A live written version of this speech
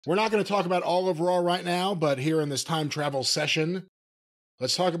We're not going to talk about all of Raw right now, but here in this time travel session,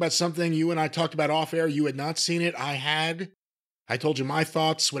 let's talk about something you and I talked about off air. You had not seen it. I had. I told you my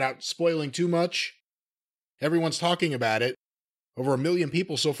thoughts without spoiling too much. Everyone's talking about it. Over 1 million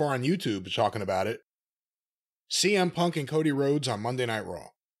people so far on YouTube are talking about it. CM Punk and Cody Rhodes on Monday Night Raw.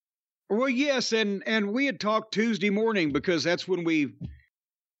 Well, yes, and we had talked Tuesday morning because that's when we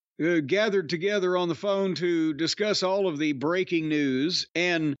gathered together on the phone to discuss all of the breaking news.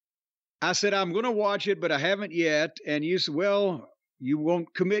 And I said, I'm going to watch it, but I haven't yet. And you said, well, you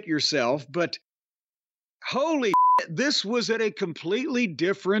won't commit yourself. But holy shit, this was at a completely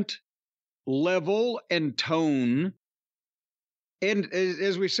different level and tone. And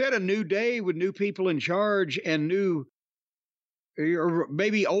as we said, a new day with new people in charge and new, or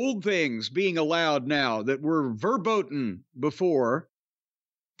maybe old things being allowed now that were verboten before.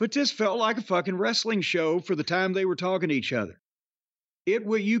 But this felt like a fucking wrestling show for the time they were talking to each other.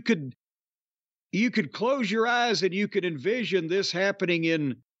 You could close your eyes and you could envision this happening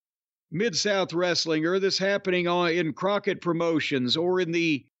in Mid-South Wrestling, or this happening in Crockett Promotions, or in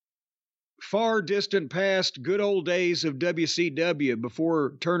the far distant past good old days of WCW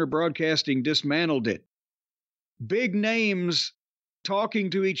before Turner Broadcasting dismantled it. Big names talking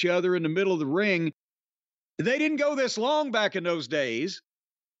to each other in the middle of the ring. They didn't go this long back in those days,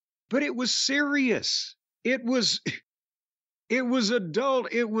 but it was serious. It was adult.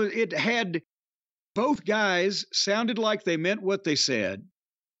 It had, both guys sounded like they meant what they said.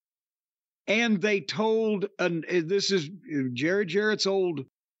 And they told, this is Jerry Jarrett's old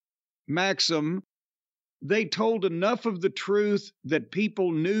maxim, they told enough of the truth that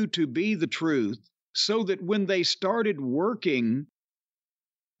people knew to be the truth, so that when they started working,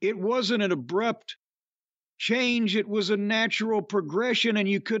 it wasn't an abrupt change, it was a natural progression, and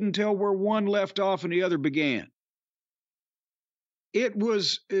you couldn't tell where one left off and the other began. It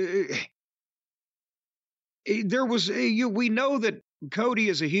was, we know that Cody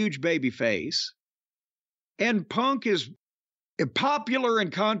is a huge babyface, and Punk is popular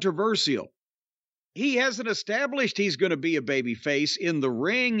and controversial. He hasn't established he's going to be a babyface in the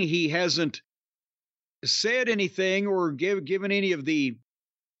ring. He hasn't said anything or given any of the,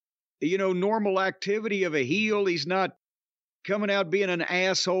 normal activity of a heel. He's not coming out being an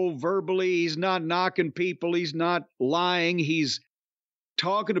asshole verbally. He's not knocking people. He's not lying. He's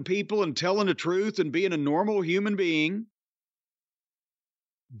talking to people and telling the truth and being a normal human being.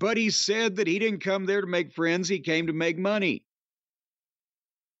 But he said that he didn't come there to make friends. He came to make money.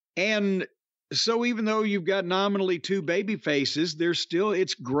 And so even though you've got nominally two baby faces,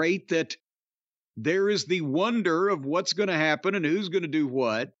 it's great that there is the wonder of what's going to happen and who's going to do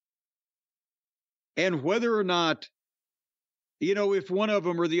what. And whether or not, if one of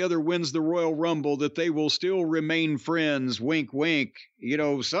them or the other wins the Royal Rumble, that they will still remain friends, wink, wink.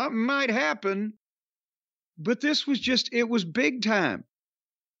 Something might happen. But this was it was big time.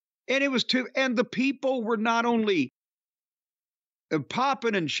 And and the people were not only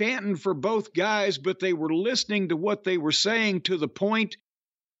popping and chanting for both guys, but they were listening to what they were saying, to the point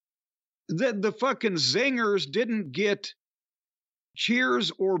that the fucking zingers didn't get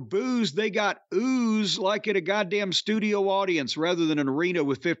cheers or boos. They got oohs like at a goddamn studio audience rather than an arena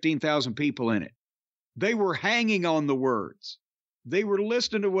with 15,000 people in it. They were hanging on the words. They were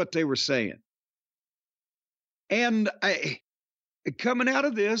listening to what they were saying. And coming out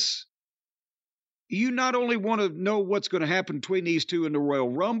of this, you not only want to know what's going to happen between these two in the Royal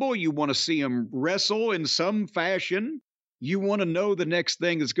Rumble, you want to see them wrestle in some fashion. You want to know the next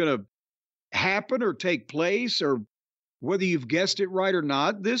thing that's going to happen or take place, or whether you've guessed it right or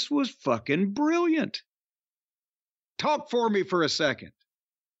not. This was fucking brilliant. Talk for me for a second.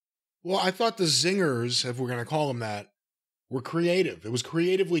 Well, I thought the zingers, if we're going to call them that, were creative. It was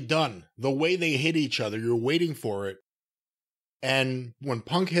creatively done. The way they hit each other, you're waiting for it. And when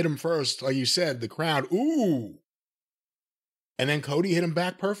Punk hit him first, like you said, the crowd, ooh. And then Cody hit him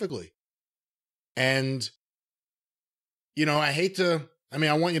back perfectly. And,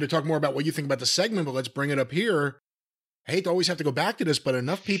 I want you to talk more about what you think about the segment, but let's bring it up here. I hate to always have to go back to this, but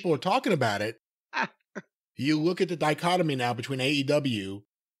enough people are talking about it. You look at the dichotomy now between AEW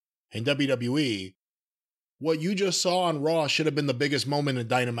and WWE. What you just saw on Raw should have been the biggest moment in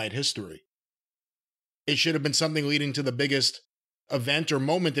Dynamite history. It should have been something leading to the biggest event or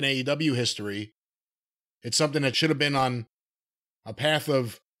moment in AEW history. It's something that should have been on a path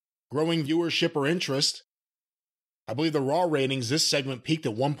of growing viewership or interest. I believe the Raw ratings, this segment peaked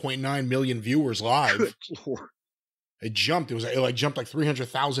at 1.9 million viewers live. Good Lord. It jumped. It jumped like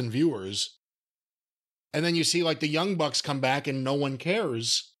 300,000 viewers. And then you see the Young Bucks come back and no one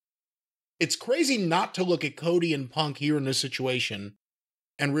cares. It's crazy not to look at Cody and Punk here in this situation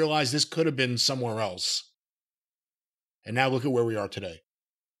and realized this could have been somewhere else. And now look at where we are today.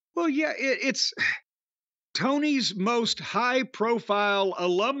 Well, yeah, it's Tony's most high-profile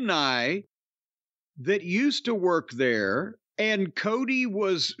alumni that used to work there, and Cody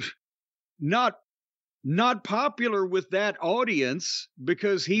was not popular with that audience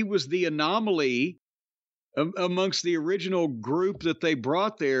because he was the anomaly amongst the original group that they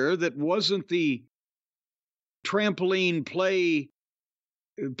brought there that wasn't the trampoline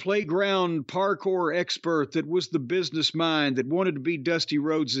playground parkour expert, that was the business mind, that wanted to be Dusty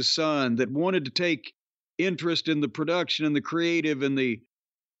Rhodes' son, that wanted to take interest in the production and the creative and the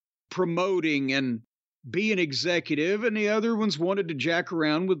promoting and be an executive, and the other ones wanted to jack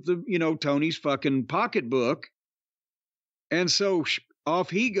around with Tony's fucking pocketbook. And so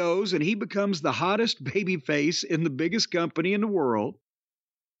off he goes, and he becomes the hottest babyface in the biggest company in the world.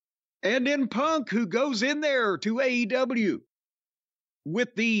 And then Punk, who goes in there to AEW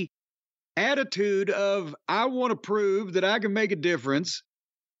with the attitude of, I want to prove that I can make a difference,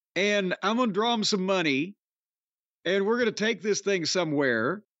 and I'm going to draw him some money, and we're going to take this thing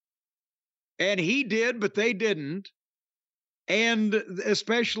somewhere. And he did, but they didn't. And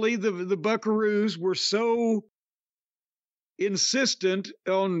especially the Buckaroos were so insistent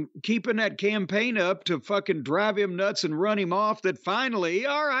on keeping that campaign up to fucking drive him nuts and run him off that finally,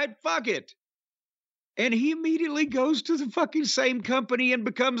 all right, fuck it. And he immediately goes to the fucking same company and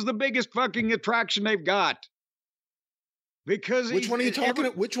becomes the biggest fucking attraction they've got. Because which one are you talking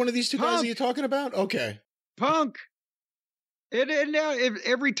about? Which one of these two guys are you talking about? Okay. Punk. And now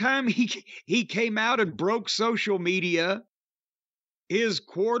every time he came out and broke social media, his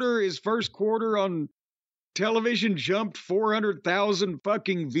first quarter on television jumped 400,000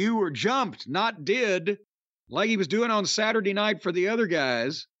 fucking viewers. Jumped, not did, like he was doing on Saturday night for the other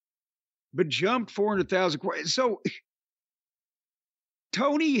guys, but jumped 400,000. So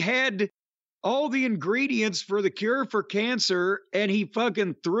Tony had all the ingredients for the cure for cancer, and he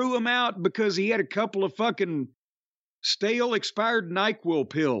fucking threw them out because he had a couple of fucking stale, expired NyQuil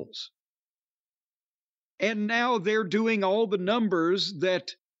pills. And now they're doing all the numbers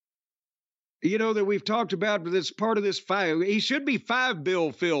that, that we've talked about, but it's part of this five. He should be 5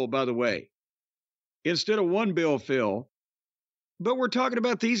 bill Phil, by the way, instead of 1 bill Phil. But we're talking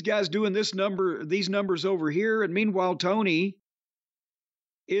about these guys doing these numbers over here. And meanwhile, Tony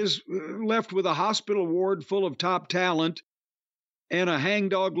is left with a hospital ward full of top talent and a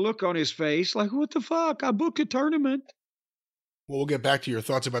hangdog look on his face, like, what the fuck? I booked a tournament. Well, we'll get back to your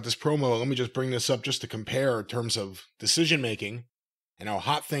thoughts about this promo. Let me just bring this up just to compare in terms of decision-making and how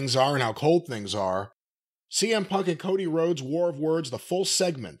hot things are and how cold things are. CM Punk and Cody Rhodes, War of Words, the full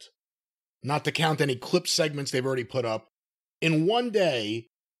segment, not to count any clip segments they've already put up, in one day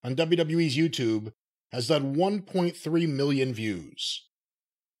on WWE's YouTube, has done 1.3 million views.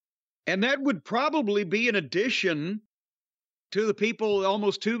 And that would probably be in addition to the people,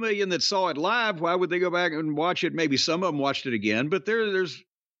 almost 2 million that saw it live. Why would they go back and watch it? Maybe some of them watched it again, but there's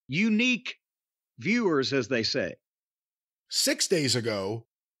unique viewers, as they say. 6 days ago,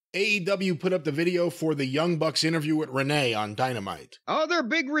 AEW put up the video for the Young Bucks interview with Renee on Dynamite. Oh, their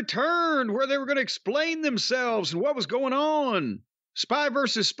big return, where they were going to explain themselves and what was going on. Spy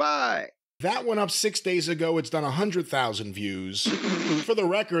versus spy. That went up 6 days ago. It's done 100,000 views. For the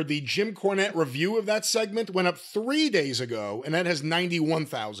record, the Jim Cornette review of that segment went up 3 days ago, and that has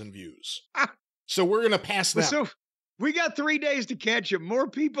 91,000 views. So we're going to pass that. So we got 3 days to catch it. More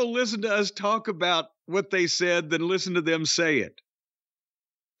people listen to us talk about what they said than listen to them say it.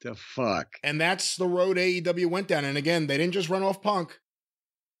 The fuck? And that's the road AEW went down. And again, they didn't just run off Punk.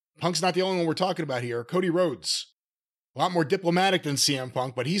 Punk's not the only one we're talking about here. Cody Rhodes. A lot more diplomatic than CM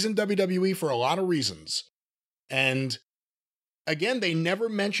Punk, but he's in WWE for a lot of reasons. And again, they never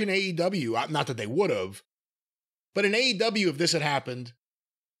mention AEW. Not that they would have. But in AEW, if this had happened,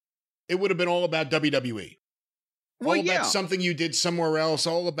 it would have been all about WWE. All about something you did somewhere else.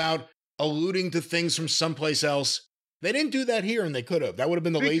 All about alluding to things from someplace else. They didn't do that here, and they could have. That would have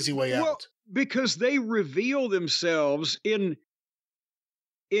been the lazy way out. Because they reveal themselves in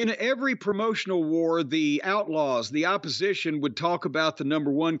every promotional war. The Outlaws, the opposition, would talk about the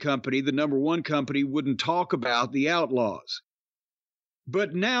number one company. The number one company wouldn't talk about the Outlaws.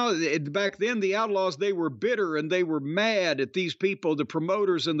 But now, back then, the Outlaws, they were bitter and they were mad at these people, the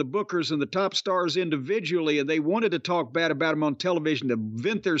promoters and the bookers and the top stars individually, and they wanted to talk bad about them on television to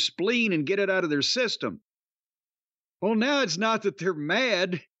vent their spleen and get it out of their system. Well, now it's not that they're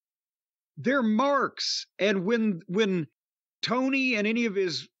mad. They're marks. And when Tony and any of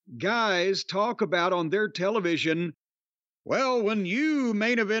his guys talk about on their television well, when you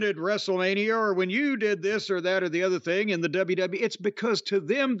main evented WrestleMania or when you did this or that or the other thing in the WWE, it's because to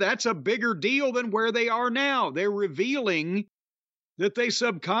them, that's a bigger deal than where they are now. They're revealing that they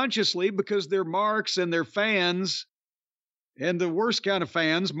subconsciously, because they're marks and they're fans, and the worst kind of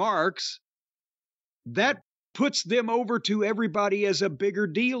fans, marks, that puts them over to everybody as a bigger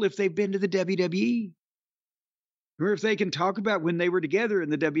deal if they've been to the WWE. Or if they can talk about when they were together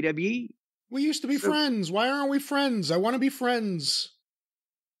in the WWE. We used to be friends. Why aren't we friends? I want to be friends.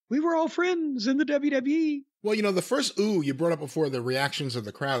 We were all friends in the WWE. Well, you know, the first you brought up before the reactions of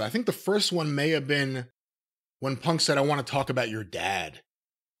the crowd. I think the first one may have been when Punk said, I want to talk about your dad.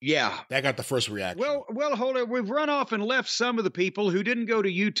 Yeah. That got the first reaction. Well, hold on. We've run off and left some of the people who didn't go to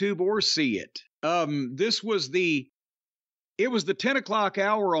YouTube or see it. It was the 10 o'clock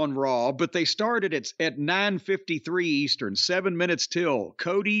hour on Raw, but they started at 9:53 Eastern, 7 minutes till.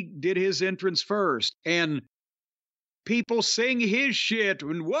 Cody did his entrance first, and people sing his shit,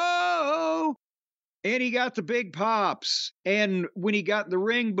 and whoa! And he got the big pops. And when he got in the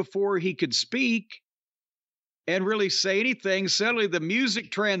ring before he could speak and really say anything, suddenly the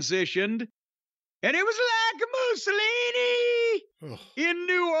music transitioned, and it was like Mussolini in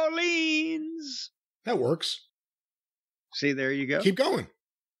New Orleans. That works. See, there you go. Keep going.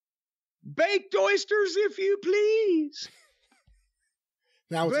 Baked oysters, if you please.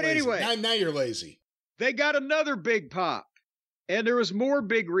 Now it's but lazy. Anyway, now you're lazy. They got another big pop, and there was more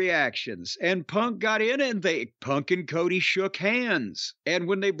big reactions. And Punk got in, and Punk and Cody shook hands. And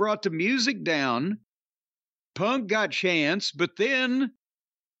when they brought the music down, Punk got chants, but then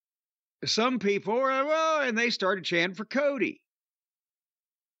some people were, and they started chanting for Cody.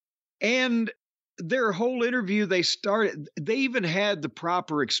 And their whole interview, they even had the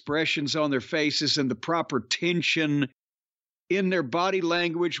proper expressions on their faces and the proper tension in their body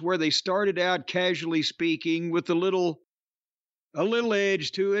language, where they started out casually speaking with a little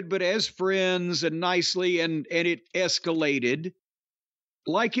edge to it, but as friends and nicely, and it escalated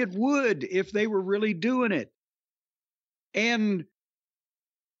like it would if they were really doing it. And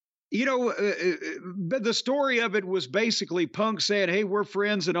you know, but the story of it was basically Punk saying, hey, we're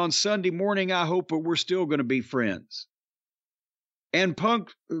friends, and on Sunday morning, I hope we're still going to be friends. And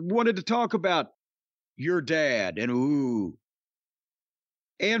Punk wanted to talk about your dad, and ooh.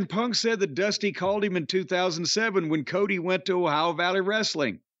 And Punk said that Dusty called him in 2007 when Cody went to Ohio Valley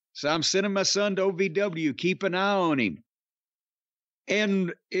Wrestling. So I'm sending my son to OVW, keep an eye on him.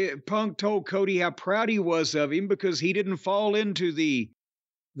 And Punk told Cody how proud he was of him because he didn't fall into the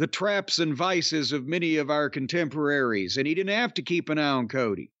traps and vices of many of our contemporaries, and he didn't have to keep an eye on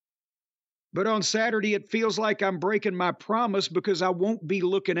Cody. But on Saturday, it feels like I'm breaking my promise because I won't be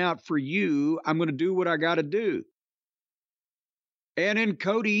looking out for you. I'm going to do what I got to do. And then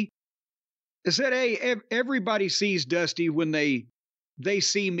Cody said, hey, everybody sees Dusty when they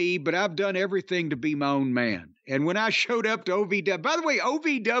see me, but I've done everything to be my own man. And when I showed up to OVW, by the way,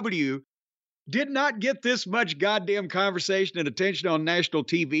 OVW did not get this much goddamn conversation and attention on national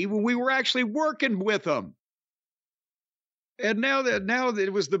TV when we were actually working with them. And now that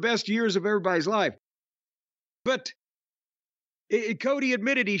it was the best years of everybody's life. But Cody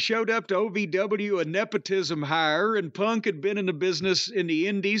admitted he showed up to OVW, a nepotism hire, and Punk had been in the business in the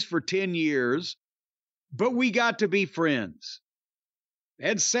Indies for 10 years, but we got to be friends.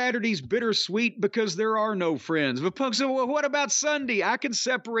 And Saturday's bittersweet because there are no friends. But Punk said, well, what about Sunday? I can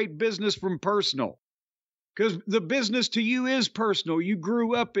separate business from personal. Because the business to you is personal. You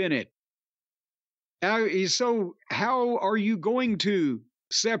grew up in it. So how are you going to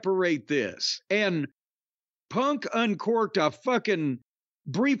separate this? And Punk uncorked a fucking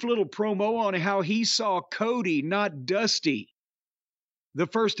brief little promo on how he saw Cody, not Dusty, the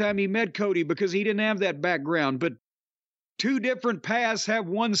first time he met Cody, because he didn't have that background. But two different paths have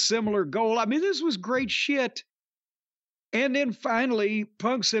one similar goal. I mean, this was great shit. And then finally,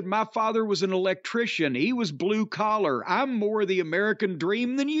 Punk said, my father was an electrician. He was blue collar. I'm more the American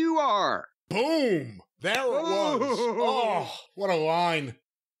dream than you are. Boom. There it was. Oh, what a line.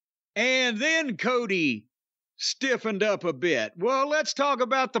 And then Cody stiffened up a bit. Well, let's talk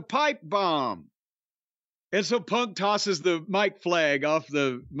about the pipe bomb. And so Punk tosses the mic flag off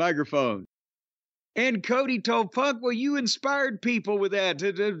the microphone. And Cody told Punk, well, you inspired people with that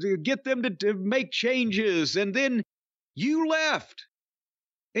to get them to make changes. And then you left.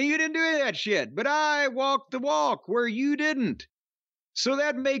 And you didn't do any of that shit. But I walked the walk where you didn't. So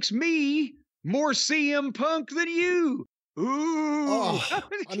that makes me more CM Punk than you. Ooh. Oh,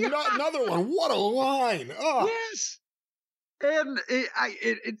 another one. What a line. Oh. Yes. And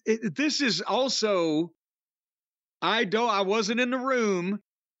this is also, I wasn't in the room,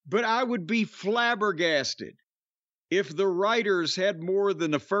 but I would be flabbergasted if the writers had more than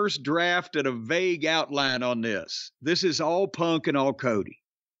the first draft and a vague outline on this. This is all Punk and all Cody.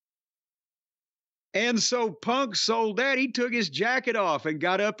 And so Punk sold that. He took his jacket off and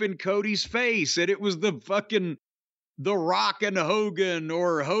got up in Cody's face. And it was the fucking The Rock and Hogan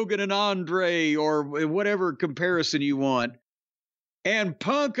or Hogan and Andre or whatever comparison you want. And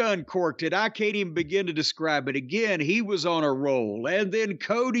Punk uncorked it. I can't even begin to describe it. Again, he was on a roll. And then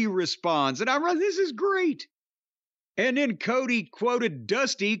Cody responds. And I'm like, this is great. And then Cody quoted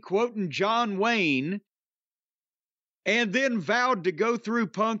Dusty, quoting John Wayne, and then vowed to go through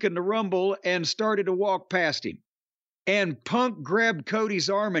Punk in the Rumble and started to walk past him. And Punk grabbed Cody's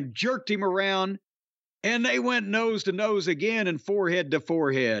arm and jerked him around, and they went nose to nose again and forehead to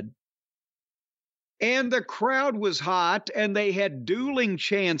forehead. And the crowd was hot, and they had dueling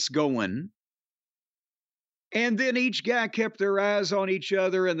chants going. And then each guy kept their eyes on each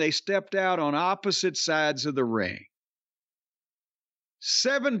other, and they stepped out on opposite sides of the ring.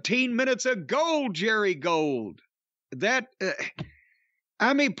 17 minutes of gold, Jerry Gold.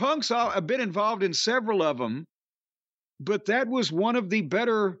 Punk's been involved in several of them, but that was one of the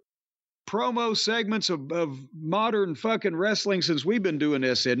better promo segments of modern fucking wrestling since we've been doing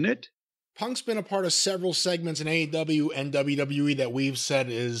this, isn't it? Punk's been a part of several segments in AEW and WWE that we've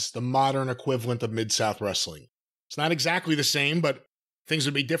said is the modern equivalent of Mid-South Wrestling. It's not exactly the same, but things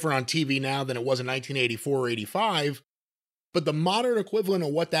would be different on TV now than it was in 1984 or 85. But the modern equivalent of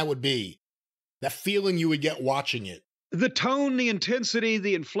what that would be, that feeling you would get watching it. The tone, the intensity,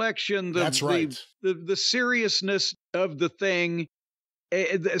 the inflection, That's right. the seriousness of the thing.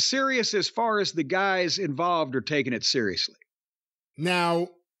 Serious as far as the guys involved are taking it seriously. Now,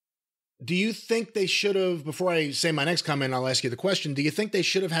 do you think they should have, before I say my next comment, I'll ask you the question, do you think they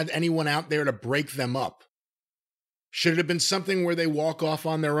should have had anyone out there to break them up? Should it have been something where they walk off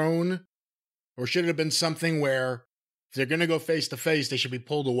on their own? Or should it have been something where if they're going to go face to face, they should be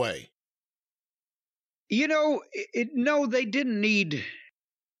pulled away? You know, no, they didn't need,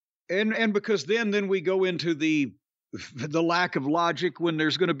 and because then we go into the lack of logic when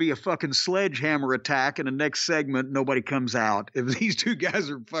there's going to be a fucking sledgehammer attack in the next segment, nobody comes out. If these two guys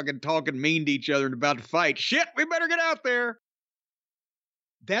are fucking talking mean to each other and about to fight, shit, we better get out there.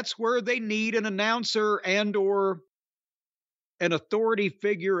 That's where they need an announcer and or an authority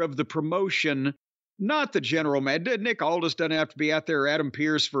figure of the promotion, not the general man. Nick Aldis doesn't have to be out there, Adam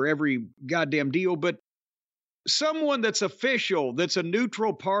Pearce for every goddamn deal, but someone that's official, that's a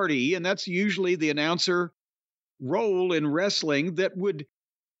neutral party, and that's usually the announcer role in wrestling, that would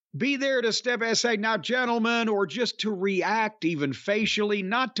be there to step and say, now, gentlemen, or just to react even facially,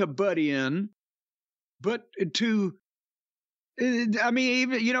 not to butt in, but to, even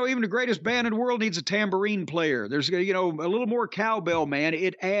the greatest band in the world needs a tambourine player. There's, a little more cowbell, man.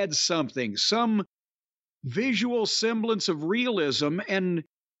 It adds something, some visual semblance of realism, and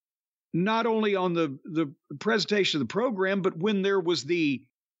not only on the presentation of the program, but when there was the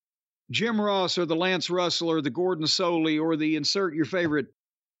Jim Ross or the Lance Russell or the Gordon Soley or the insert your favorite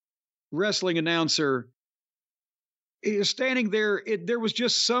wrestling announcer standing there, there was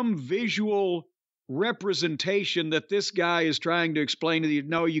just some visual representation that this guy is trying to explain to you,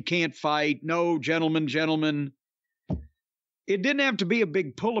 no, you can't fight. No, gentlemen. It didn't have to be a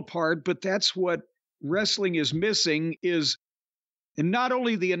big pull apart, but that's what wrestling is missing, is not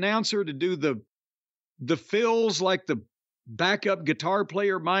only the announcer to do the fills like the backup guitar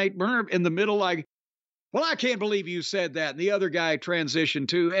player might in the middle, like, well, I can't believe you said that. And the other guy transitioned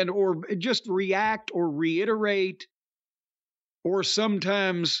to, and or just react or reiterate, or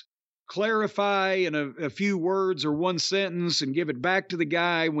sometimes clarify in a few words or one sentence and give it back to the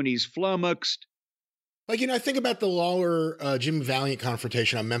guy when he's flummoxed. Like, I think about the Lawler Jimmy Valiant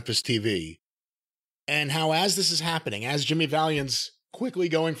confrontation on Memphis TV, and how as this is happening, as Jimmy Valiant's quickly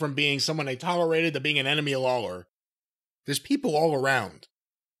going from being someone they tolerated to being an enemy of Lawler, there's people all around.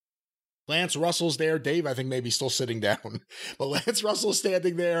 Lance Russell's there. Dave, I think, maybe still sitting down. But Lance Russell's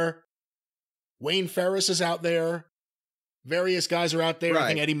standing there. Wayne Ferris is out there. Various guys are out there. Right. I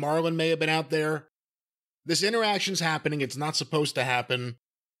think Eddie Marlin may have been out there. This interaction's happening. It's not supposed to happen.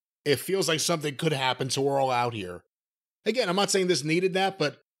 It feels like something could happen, so we're all out here. Again, I'm not saying this needed that,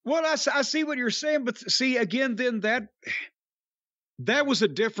 but... Well, I see what you're saying, but see, again, then that was a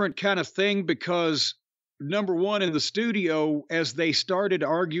different kind of thing because, number one, in the studio, as they started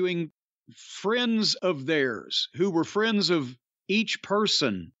arguing, friends of theirs who were friends of each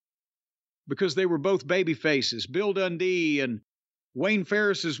person, because they were both baby faces, Bill Dundee and Wayne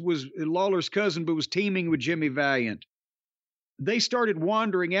Ferris was Lawler's cousin, but was teaming with Jimmy Valiant. They started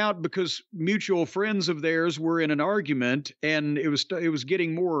wandering out because mutual friends of theirs were in an argument, and it was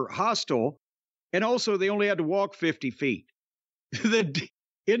getting more hostile. And also, they only had to walk 50 feet.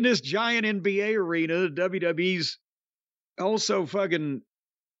 In this giant NBA arena, the WWE's also fucking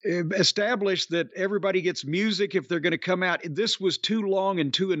established that everybody gets music if they're going to come out. This was too long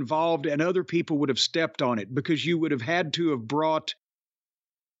and too involved, and other people would have stepped on it because you would have had to have brought,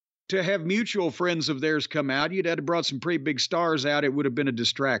 to have mutual friends of theirs come out, you'd have to brought some pretty big stars out. It would have been a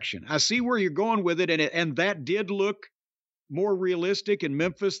distraction. I see where you're going with it, and that did look more realistic in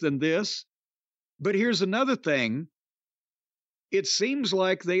Memphis than this. But here's another thing. It seems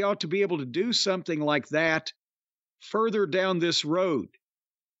like they ought to be able to do something like that further down this road,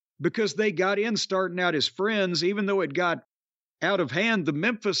 because they got in starting out as friends. Even though it got out of hand, the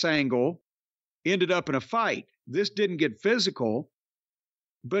Memphis angle ended up in a fight. This didn't get physical,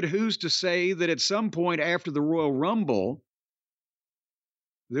 but who's to say that at some point after the Royal Rumble,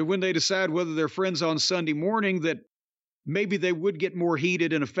 that when they decide whether they're friends on Sunday morning, that maybe they would get more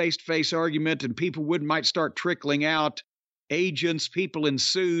heated in a face-to-face argument and people might start trickling out, agents, people in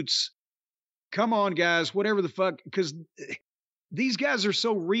suits. Come on, guys, whatever the fuck, because these guys are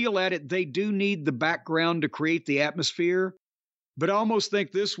so real at it, they do need the background to create the atmosphere. But I almost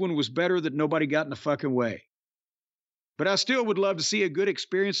think this one was better that nobody got in the fucking way. But I still would love to see a good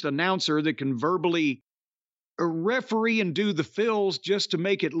experienced announcer that can verbally referee and do the fills just to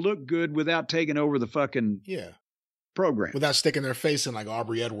make it look good without taking over the fucking program. Without sticking their face in like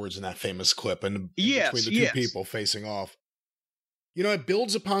Aubrey Edwards in that famous clip and between the two people facing off. You know, it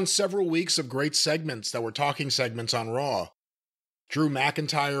builds upon several weeks of great segments that were talking segments on Raw. Drew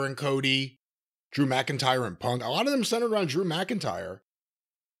McIntyre and Cody, Drew McIntyre and Punk. A lot of them centered around Drew McIntyre.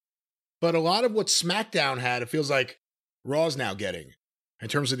 But a lot of what SmackDown had, it feels like Raw's now getting. In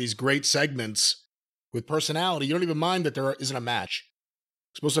terms of these great segments with personality, you don't even mind that there isn't a match.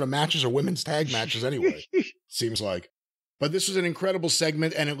 Most of the matches are women's tag matches anyway, seems like. But this was an incredible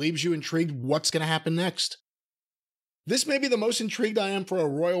segment, and it leaves you intrigued what's going to happen next. This may be the most intrigued I am for a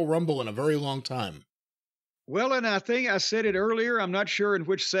Royal Rumble in a very long time. Well, and I think I said it earlier, I'm not sure in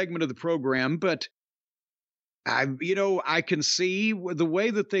which segment of the program, but I can see the way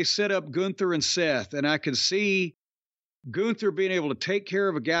that they set up Gunther and Seth, and I can see Gunther being able to take care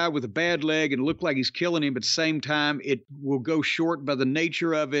of a guy with a bad leg and look like he's killing him at the same time. It will go short by the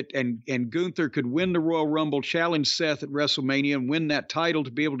nature of it, and Gunther could win the Royal Rumble, challenge Seth at WrestleMania, and win that title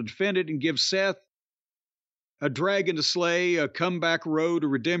to be able to defend it and give Seth a dragon to slay, a comeback road, a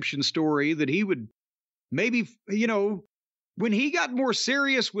redemption story that he would maybe, when he got more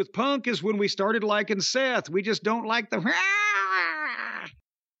serious with Punk is when we started liking Seth. We just don't like the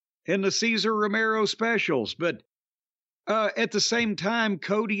and the Cesar Romero specials. But at the same time,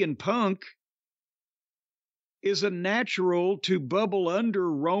 Cody and Punk is a natural to bubble under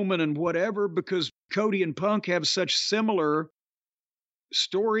Roman and whatever, because Cody and Punk have such similar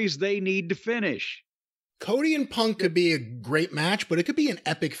stories they need to finish. Cody and Punk could be a great match, but it could be an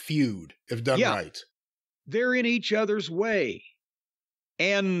epic feud if done right. They're in each other's way.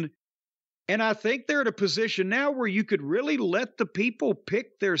 And I think they're at a position now where you could really let the people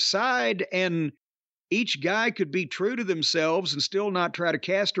pick their side, and each guy could be true to themselves and still not try to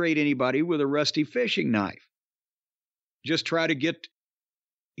castrate anybody with a rusty fishing knife. Just try to get,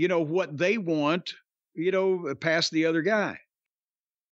 what they want, past the other guy.